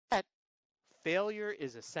failure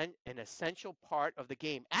is an essential part of the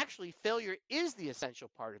game. Actually, failure is the essential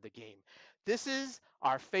part of the game. This is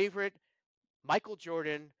our favorite Michael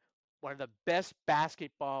Jordan, one of the best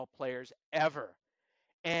basketball players ever.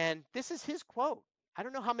 And this is his quote. I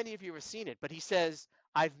don't know how many of you have seen it, but he says,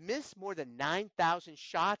 I've missed more than 9,000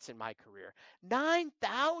 shots in my career.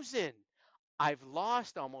 9,000! I've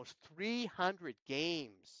lost almost 300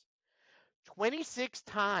 games. 26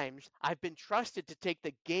 times I've been trusted to take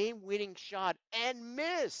the game-winning shot and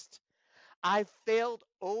missed. I've failed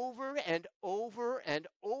over and over and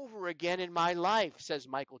over again in my life, says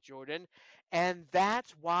Michael Jordan, and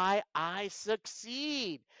that's why I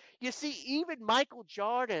succeed. You see, even Michael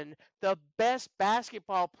Jordan, the best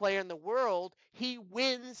basketball player in the world, he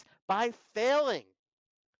wins by failing.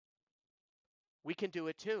 We can do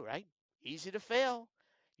it too, right? Easy to fail.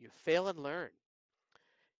 You fail and learn.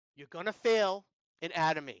 You're going to fail in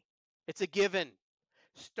Atomy. It's a given.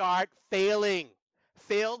 Start failing.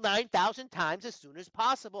 Fail 9,000 times as soon as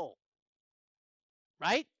possible.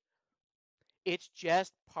 Right? It's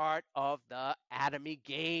just part of the Atomy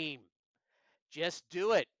game. Just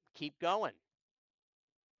do it. Keep going.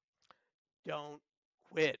 Don't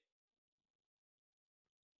quit.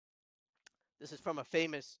 This is from a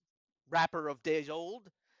famous rapper of days old.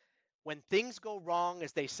 When things go wrong,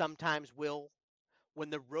 as they sometimes will, when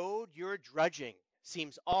the road you're drudging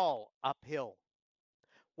seems all uphill,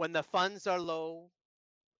 when the funds are low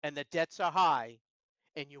and the debts are high,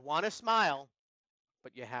 and you want to smile,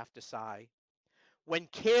 but you have to sigh, when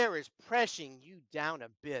care is pressing you down a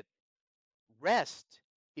bit, rest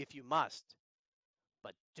if you must,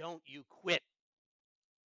 but don't you quit.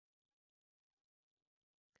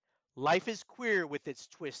 Life is queer with its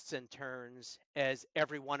twists and turns, as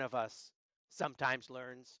every one of us sometimes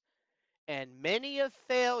learns, and many a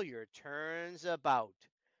failure turns about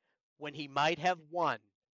when he might have won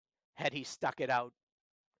had he stuck it out.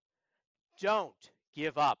 Don't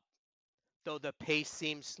give up, though the pace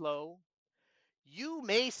seems slow. You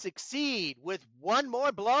may succeed with one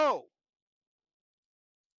more blow.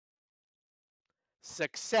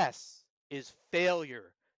 Success is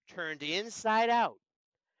failure turned inside out,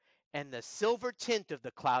 and the silver tint of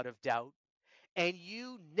the cloud of doubt, and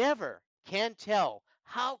you never can tell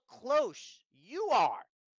how close you are.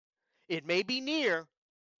 It may be near,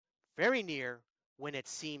 very near, when it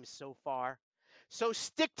seems so far. So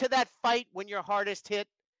stick to that fight when you're hardest hit.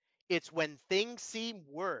 It's when things seem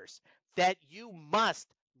worse that you must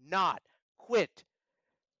not quit.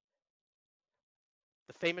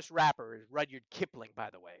 The famous rapper is Rudyard Kipling, by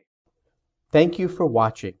the way. Thank you for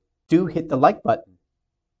watching. Do hit the like button.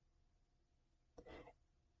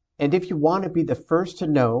 And if you want to be the first to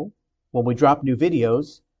know when we drop new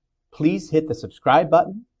videos, please hit the subscribe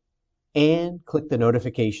button and click the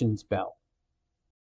notifications bell.